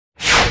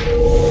Hey,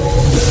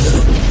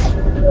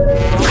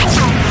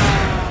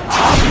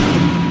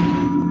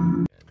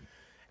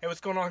 what's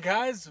going on,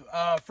 guys?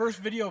 First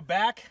video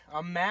back.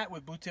 I'm Matt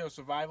with Bluetail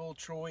Survival.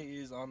 Troy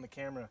is on the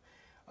camera.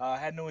 I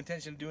had no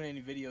intention of doing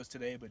any videos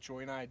today, but Troy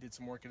and I did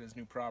some work at his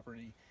new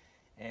property,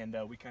 and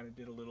we kind of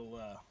did a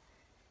little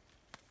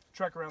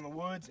trek around the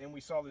woods, and we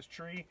saw this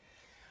tree.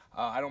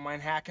 I don't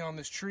mind hacking on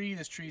this tree.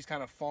 This tree's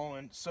kind of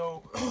fallen.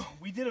 So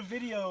we did a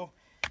video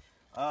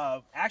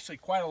actually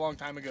quite a long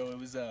time ago. It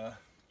was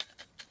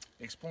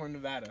exploring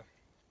Nevada.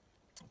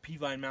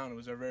 Peavine Mountain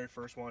was our very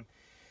first one.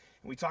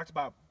 And we talked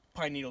about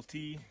pine needle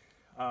tea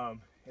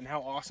and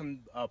how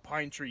awesome a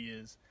pine tree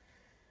is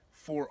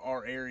for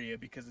our area,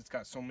 because it's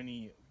got so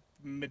many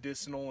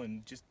medicinal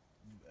and just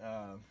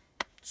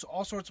so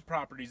all sorts of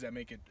properties that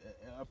make it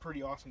a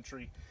pretty awesome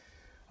tree.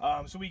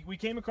 So we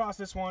came across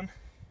this one.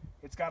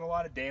 It's got a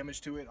lot of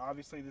damage to it.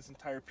 Obviously this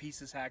entire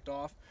piece is hacked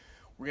off.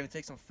 We're going to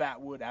take some fat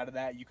wood out of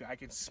that. I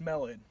can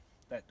smell it,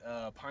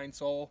 that pine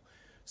sol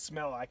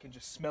smell. I can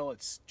just smell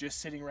it just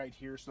sitting right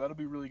here, so that'll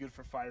be really good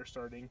for fire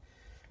starting.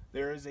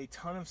 There is a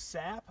ton of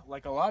sap,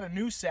 like a lot of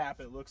new sap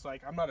it looks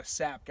like. I'm not a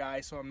sap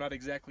guy, so I'm not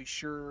exactly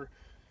sure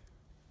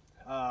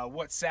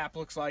what sap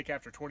looks like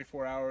after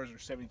 24 hours or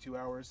 72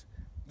 hours.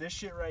 This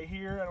shit right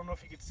here, I don't know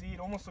if you can see, it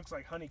almost looks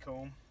like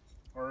honeycomb,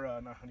 or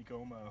not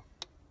honeycomb,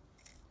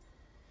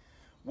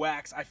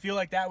 wax. I feel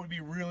like that would be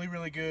really,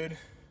 really good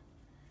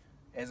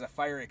as a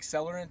fire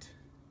accelerant,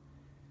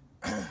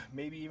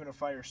 maybe even a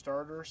fire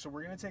starter. So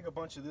we're gonna take a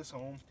bunch of this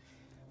home.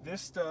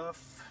 This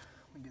stuff,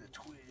 let me get a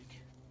twig,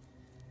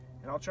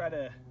 and I'll try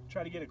to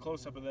get a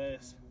close-up of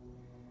this.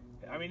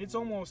 I mean, it's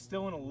almost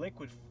still in a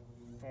liquid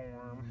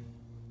form.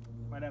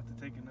 Might have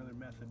to take another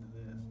method to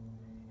this.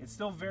 It's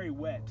still very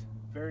wet,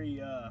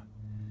 very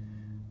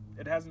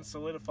it hasn't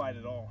solidified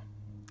at all.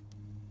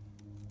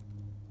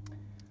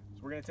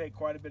 So we're gonna take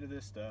quite a bit of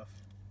this stuff.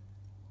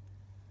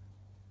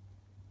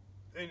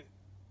 And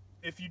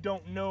if you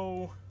don't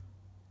know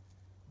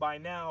by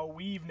now,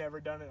 we've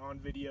never done it on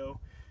video.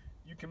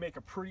 You can make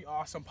a pretty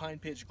awesome pine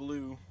pitch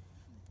glue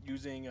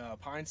using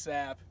pine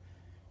sap,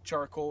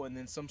 charcoal, and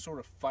then some sort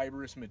of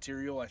fibrous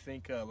material. I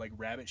think like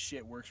rabbit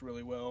shit works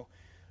really well.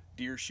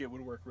 Deer shit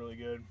would work really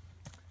good.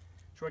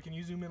 Troy, can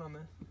you zoom in on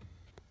that?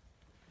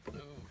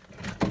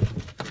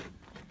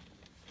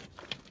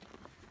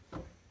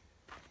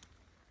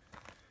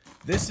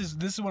 This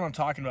is what I'm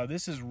talking about.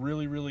 This is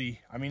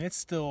really, I mean,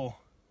 it's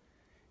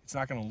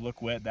not gonna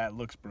look wet. That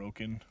looks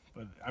broken,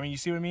 but I mean, you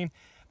see what I mean?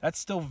 That's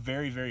still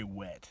very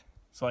wet.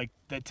 So like,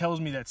 that tells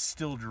me that's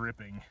still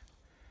dripping.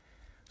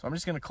 So I'm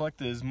just gonna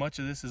collect as much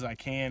of this as I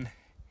can.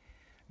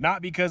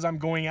 Not because I'm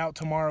going out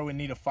tomorrow and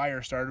need a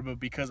fire starter, but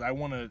because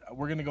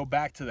we're gonna go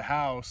back to the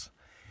house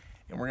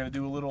and we're gonna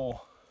do a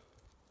little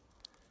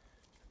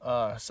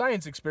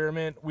science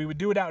experiment. We would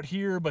do it out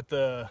here, but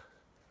the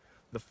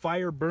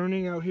fire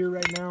burning out here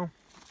right now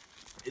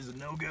is a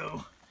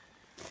no-go.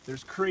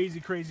 There's crazy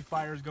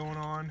fires going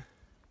on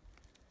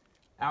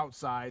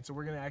outside, so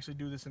we're gonna actually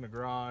do this in the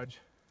garage.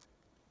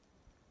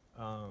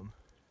 But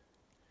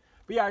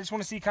yeah, I just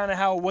want to see kind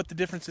of what the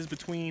difference is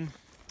between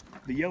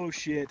the yellow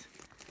shit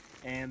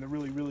and the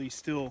really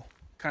still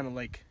kind of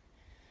like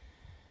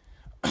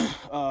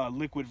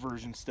liquid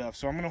version stuff.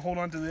 So I'm gonna hold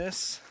on to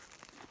this.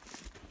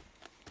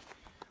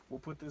 We'll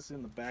put this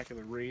in the back of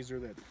the razor,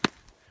 that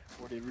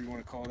whatever you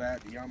want to call that,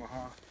 the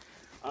Yamaha.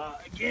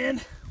 Again,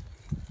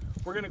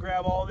 we're gonna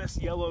grab all this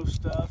yellow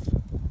stuff,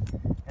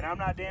 and I'm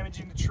not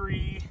damaging the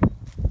tree.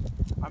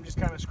 I'm just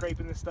kind of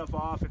scraping this stuff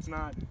off. It's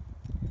not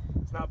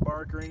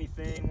bark or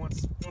anything.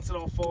 Once it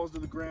all falls to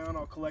the ground,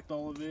 I'll collect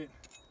all of it.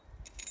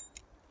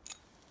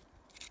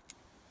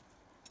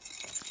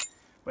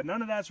 But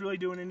none of that's really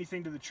doing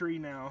anything to the tree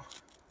now.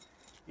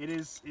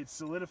 It's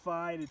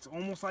solidified. It's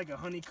almost like a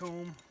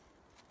honeycomb.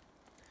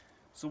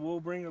 So we'll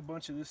bring a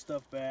bunch of this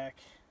stuff back.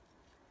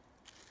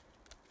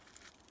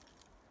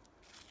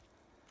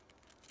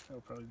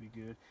 That'll probably be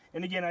good.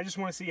 And again, I just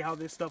want to see how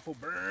this stuff will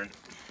burn.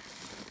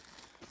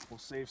 We'll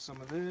save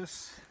some of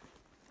this.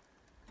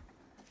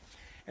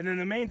 And then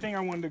the main thing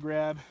I wanted to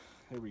grab,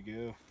 there we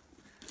go.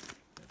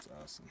 That's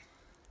awesome.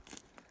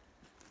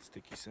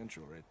 Sticky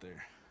Central right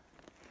there.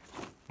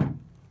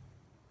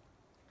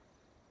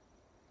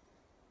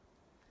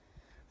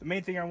 The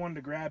main thing I wanted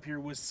to grab here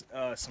was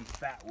some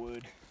fat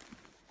wood,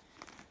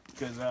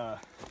 because I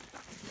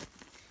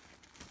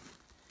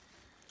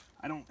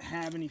don't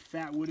have any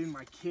fat wood in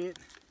my kit,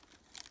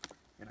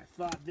 and I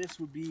thought this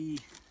would be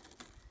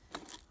a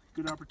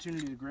good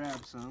opportunity to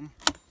grab some.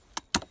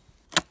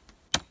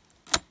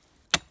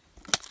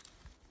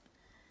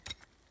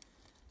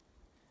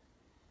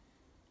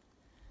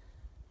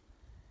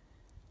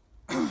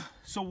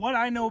 So what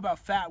I know about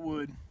fat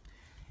wood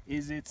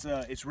is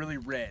it's really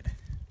red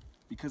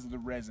because of the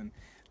resin.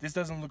 This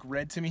doesn't look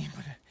red to me,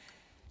 but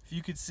if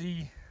you could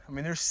see, I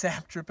mean, there's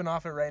sap dripping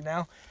off it right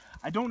now.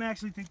 I don't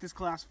actually think this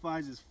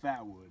classifies as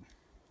fat wood.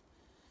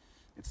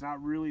 It's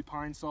not really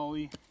pine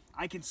sol-y.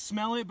 I can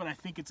smell it, but I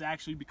think it's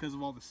actually because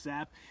of all the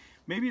sap.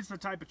 Maybe it's the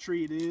type of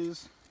tree it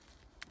is.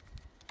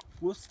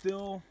 We'll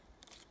still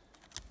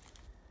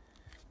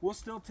We'll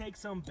still take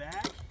some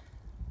back.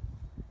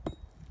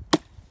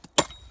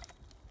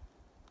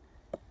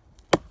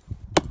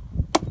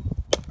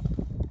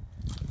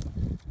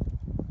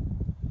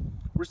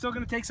 We're still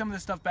going to take some of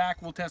this stuff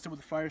back. We'll test it with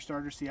a fire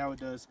starter, see how it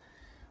does.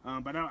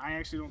 But I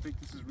actually don't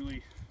think this is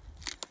really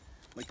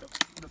like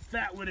the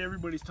fat wood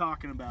everybody's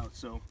talking about.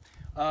 So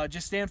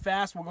just stand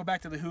fast. We'll go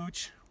back to the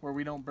hooch where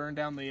we don't burn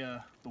down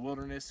the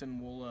wilderness, and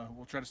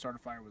we'll try to start a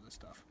fire with this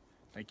stuff.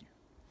 Thank you.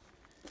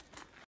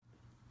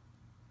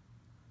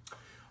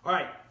 All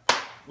right,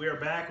 we are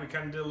back. We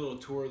kind of did a little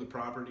tour of the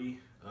property.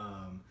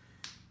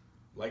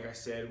 Like I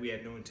said, we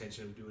had no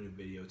intention of doing a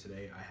video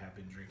today. I have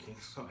been drinking,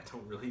 so I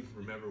don't really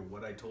remember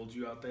what I told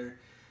you out there.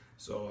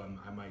 So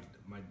I might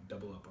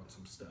double up on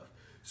some stuff.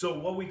 So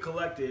what we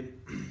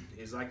collected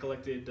is I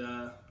collected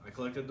the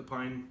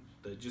pine,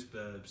 just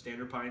the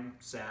standard pine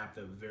sap,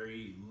 the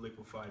very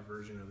liquefied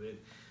version of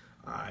it.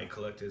 I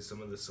collected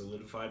some of the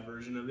solidified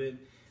version of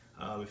it.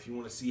 If you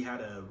want to see how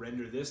to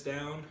render this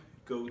down,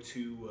 go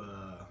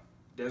to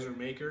Desert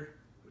Maker,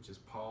 which is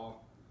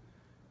Paul.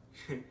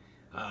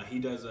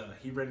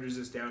 He renders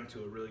this down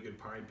to a really good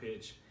pine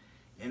pitch.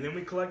 And then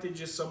we collected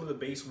just some of the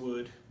base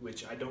wood,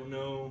 which I don't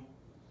know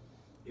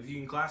if you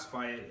can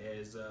classify it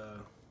as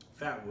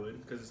fat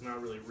wood, because it's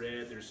not really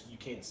red. You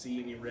can't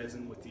see any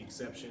resin with the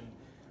exception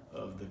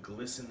of the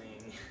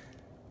glistening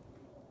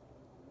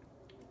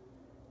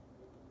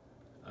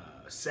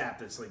sap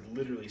that's like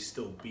literally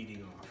still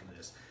beating off of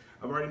this.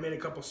 I've already made a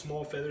couple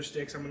small feather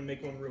sticks. I'm gonna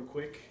make one real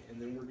quick,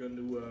 and then we're going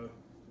to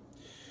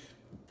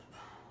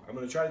I'm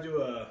gonna try to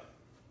do a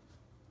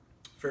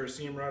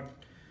ferrocerium rod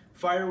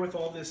fire with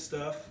all this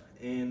stuff,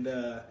 and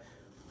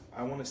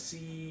I want to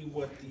see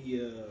what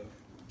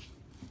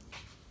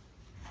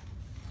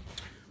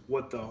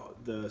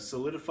the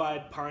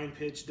solidified pine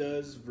pitch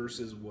does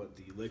versus what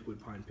the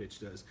liquid pine pitch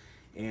does.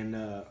 And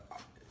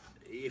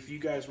if you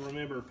guys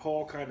remember,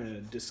 Paul kind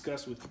of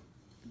discussed with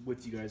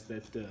you guys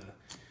that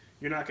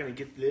you're not going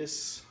to get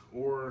this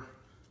or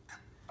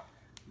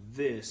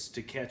this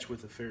to catch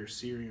with a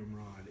ferrocerium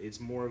rod. It's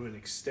more of an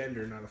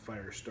extender, not a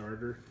fire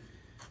starter.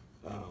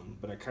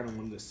 But I kind of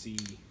wanted to see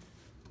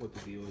what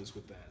the deal is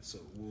with that. So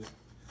we'll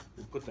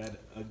put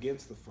that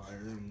against the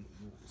fire, and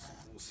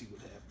we'll see what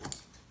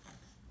happens.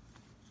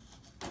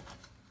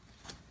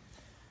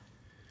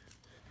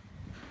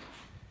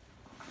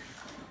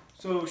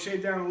 So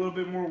shave down a little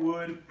bit more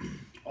wood.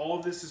 All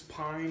of this is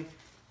pine.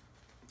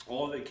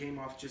 All of it came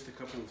off just a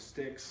couple of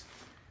sticks.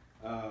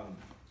 Kind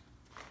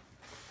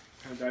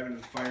of dive into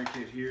the fire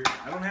kit here.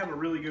 I don't have a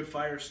really good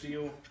fire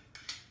steel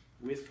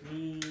with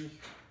me.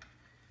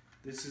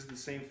 This is the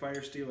same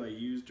fire steel I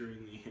used during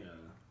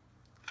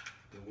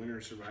the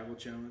winter survival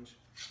challenge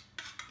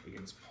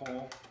against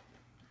Paul.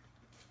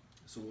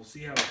 So we'll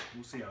see how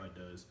it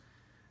does.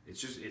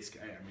 It's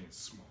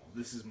small.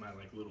 This is my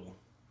little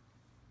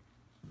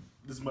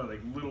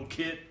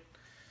kit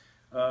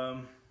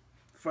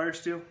fire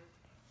steel.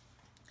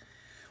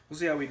 We'll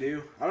see how we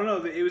do. I don't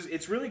know.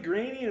 It's really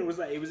grainy, and it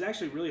was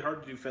actually really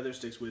hard to do feather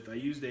sticks with. I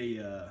used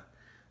the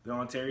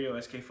Ontario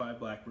SK5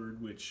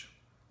 Blackbird, which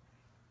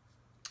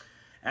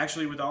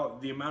actually, with all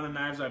the amount of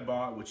knives I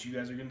bought, which you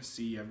guys are going to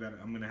see, I'm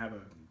going to have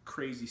a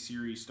crazy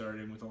series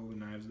starting with all the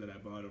knives that I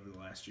bought over the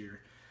last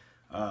year.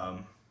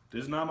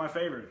 This is not my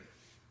favorite.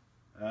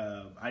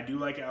 I do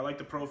like it. I like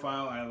the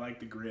profile. I like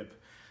the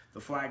grip. The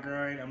flat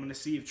grind, I'm going to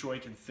see if Troy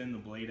can thin the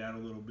blade out a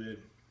little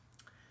bit,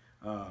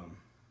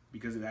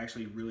 because it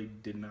actually really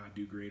did not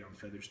do great on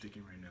feather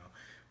sticking right now.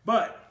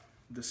 But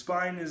the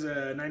spine is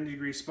a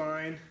 90-degree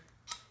spine,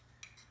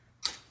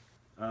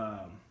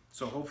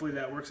 so hopefully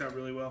that works out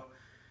really well.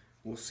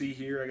 We'll see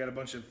here. I got a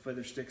bunch of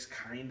feather sticks,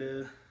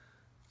 kinda.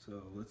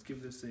 So let's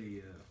give this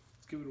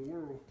let's give it a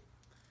whirl.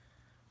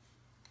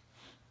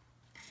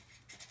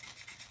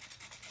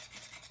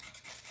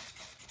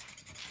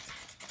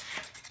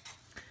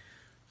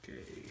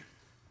 Okay.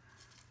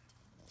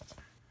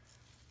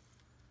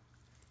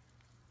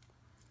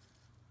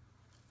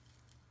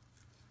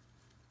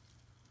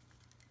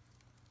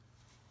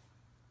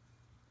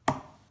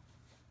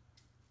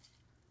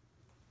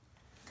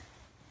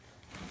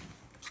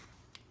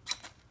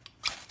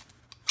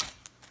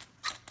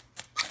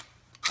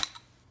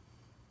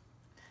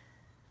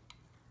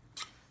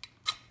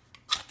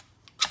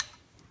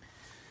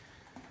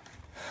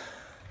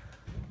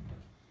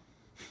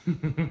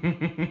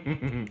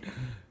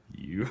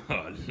 You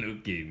are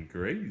looking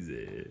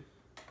crazy.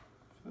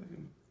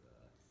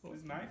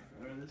 This knife,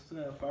 or this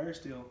fire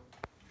steel,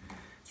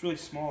 it's really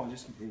small.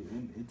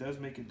 It does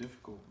make it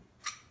difficult.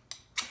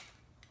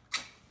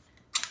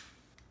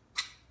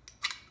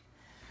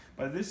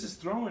 But this is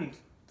throwing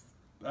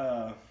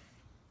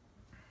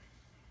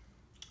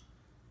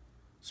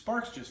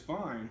sparks just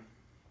fine.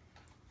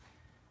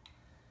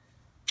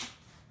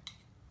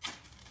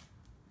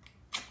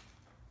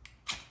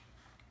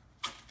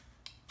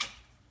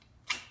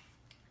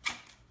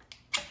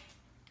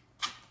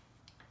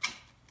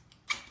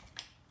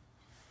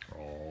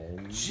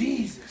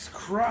 Jesus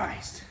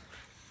Christ.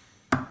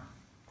 So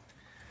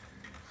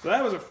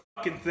that was a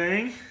fucking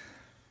thing.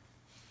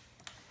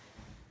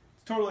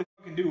 It's totally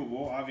fucking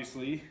doable,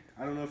 obviously.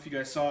 I don't know if you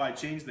guys saw, I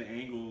changed the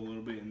angle a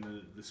little bit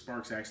and the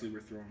sparks actually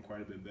were throwing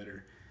quite a bit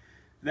better.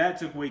 That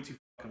took way too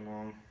fucking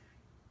long.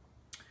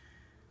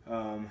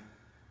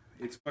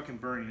 It's fucking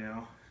burning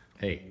now.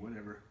 Hey.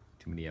 Whatever.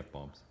 Too many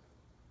F-bombs.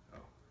 Oh.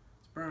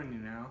 It's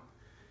burning now.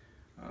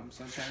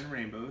 Sunshine and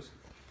rainbows.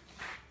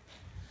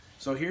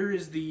 So here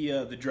is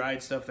the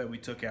dried stuff that we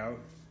took out.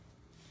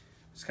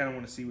 Just kind of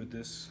want to see what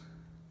this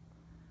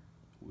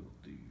will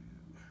do.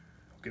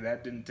 Okay,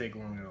 that didn't take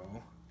long at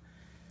all.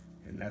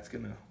 And that's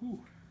gonna,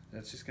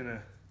 that's just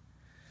gonna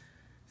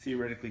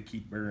theoretically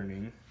keep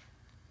burning.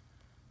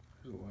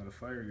 There's a lot of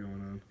fire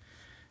going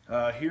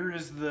on. Here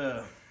is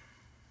the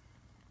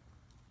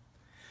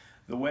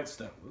wet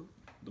stuff.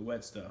 The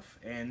wet stuff.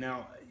 And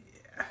now,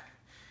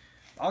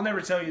 I'll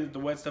never tell you that the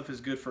wet stuff is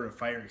good for a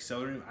fire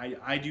accelerant.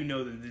 I do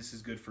know that this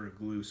is good for a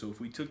glue. So if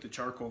we took the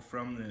charcoal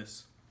from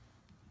this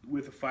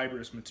with a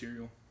fibrous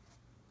material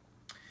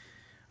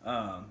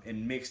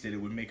and mixed it, it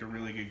would make a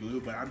really good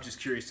glue. But I'm just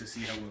curious to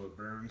see how well it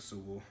burns, so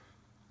we'll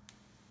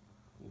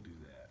do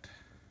that.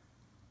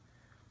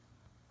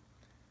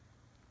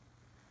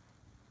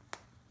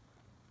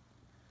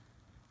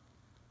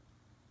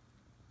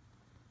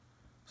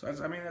 So that's,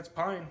 I mean, that's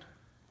pine,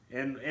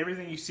 and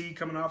everything you see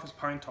coming off is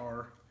pine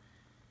tar.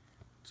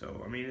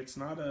 So I mean, it's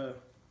not a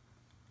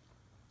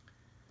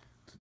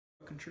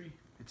fucking tree.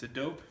 It's a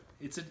dope.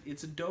 It's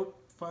a dope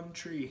fun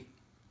tree.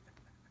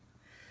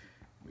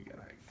 We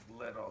gotta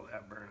let all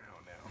that burn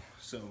out now.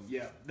 So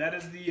yeah, that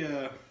is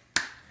the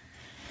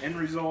end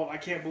result. I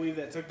can't believe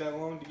that took that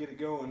long to get it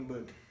going,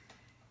 but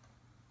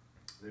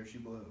there she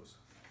blows.